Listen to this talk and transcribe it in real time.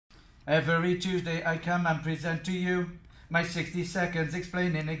Every Tuesday I come and present to you my 60 seconds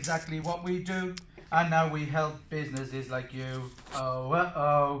explaining exactly what we do. And now we help businesses like you. Oh,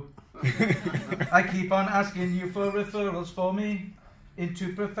 uh-oh. I keep on asking you for referrals for me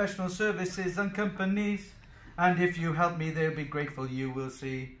into professional services and companies. And if you help me, they'll be grateful, you will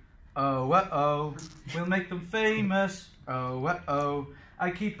see. Oh, uh-oh. We'll make them famous. Oh, uh-oh. I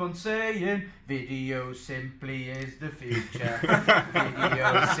keep on saying, video simply is the future.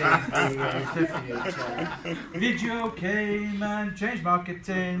 Video simply is the future. Video came and changed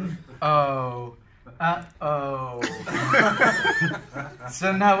marketing. Oh, uh-oh.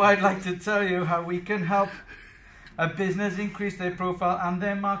 So now I'd like to tell you how we can help a business increase their profile and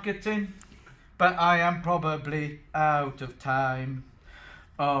their marketing. But I am probably out of time.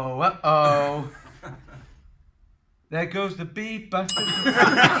 Oh, uh-oh. There goes the beep. It's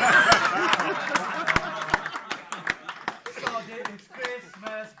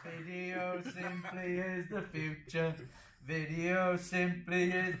Christmas. Video simply is the future. Video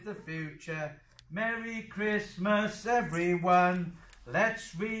simply is the future. Merry Christmas, everyone.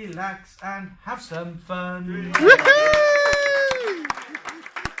 Let's relax and have some fun.